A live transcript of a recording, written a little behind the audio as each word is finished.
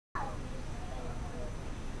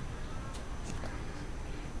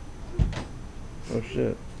Oh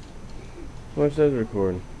shit. What says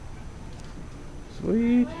recording?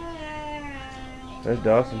 Sweet. There's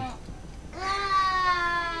Dawson.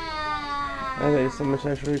 I think someone's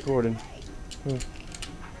actually recording.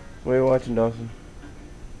 What are you watching, Dawson?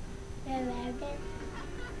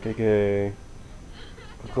 KK.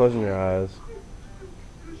 Quit closing your eyes.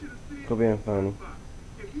 Quit being funny.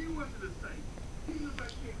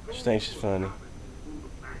 She thinks she's funny.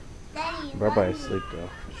 Everybody's asleep though.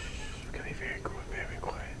 Shh. Gotta be very quiet, very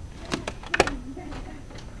quiet.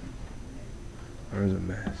 There's a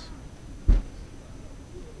mess.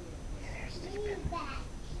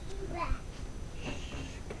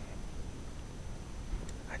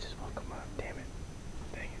 I just woke him up, damn it.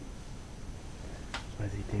 Dang it.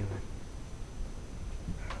 What's he doing?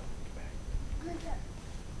 What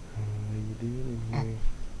are you doing here?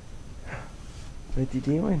 What you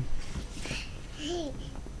doing?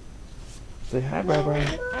 Say hi,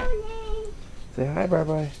 bye-bye. Say hi,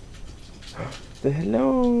 bye-bye. Say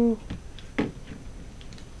hello.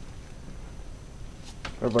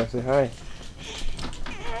 Everybody say hi.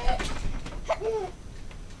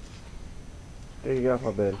 There you go, off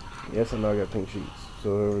my bed. Yes, I know I got pink sheets. So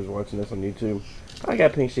whoever's watching this on YouTube, I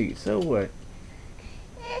got pink sheets. So what?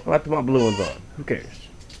 I'll put my blue ones on. Who cares?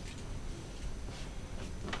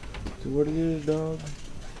 So what it is, dog?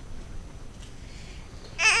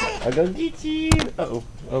 I go get you. Uh-oh.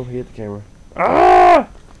 Oh, he hit the camera. Ah!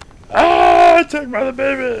 Ah! Attacked by the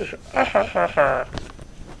baby! Ah, ha, ha, ha.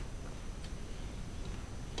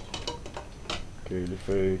 Okay, the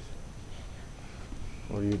face.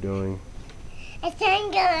 What are you doing? It's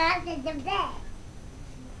time to go out to the bed.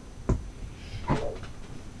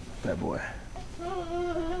 That boy.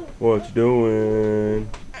 What you doing?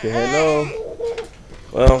 Say hello.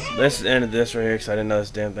 Well, that's the end of this right here because I didn't know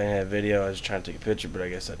this damn thing had video. I was trying to take a picture, but I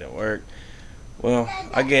guess that didn't work. Well,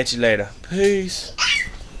 I'll get you later. Peace.